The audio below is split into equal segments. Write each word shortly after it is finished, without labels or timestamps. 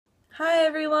Hi,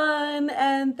 everyone,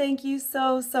 and thank you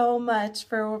so much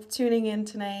for tuning in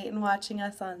tonight and watching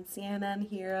us on CNN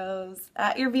Heroes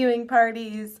at your viewing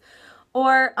parties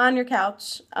or on your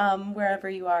couch, wherever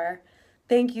you are.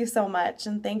 Thank you so much,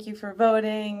 and thank you for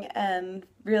voting and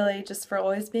really just for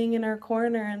always being in our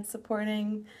corner and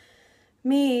supporting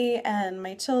me and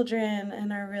my children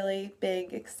and our really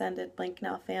big extended Blink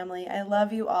Now family. I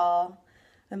love you all.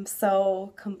 I'm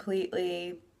so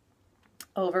completely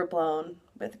overblown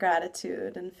with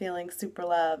gratitude and feeling super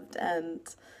loved. And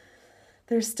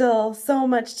there's still so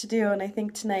much to do. And I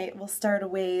think tonight will start a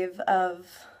wave of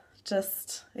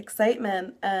just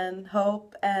excitement and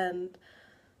hope and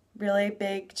really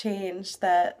big change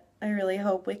that I really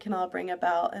hope we can all bring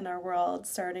about in our world,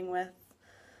 starting with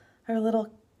our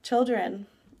little children.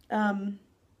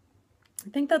 I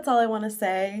think that's all I want to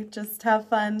say. Just have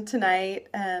fun tonight,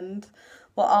 and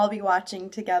we'll all be watching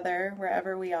together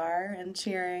wherever we are and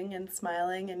cheering and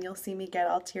smiling, and you'll see me get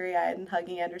all teary eyed and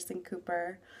hugging Anderson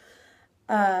Cooper.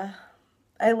 Uh,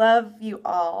 I love you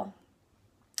all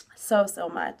so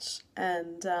much,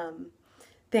 and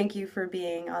thank you for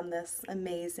being on this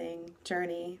amazing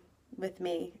journey with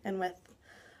me and with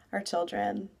our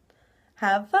children.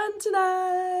 Have fun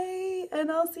tonight,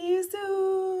 and I'll see you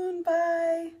soon.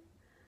 Bye.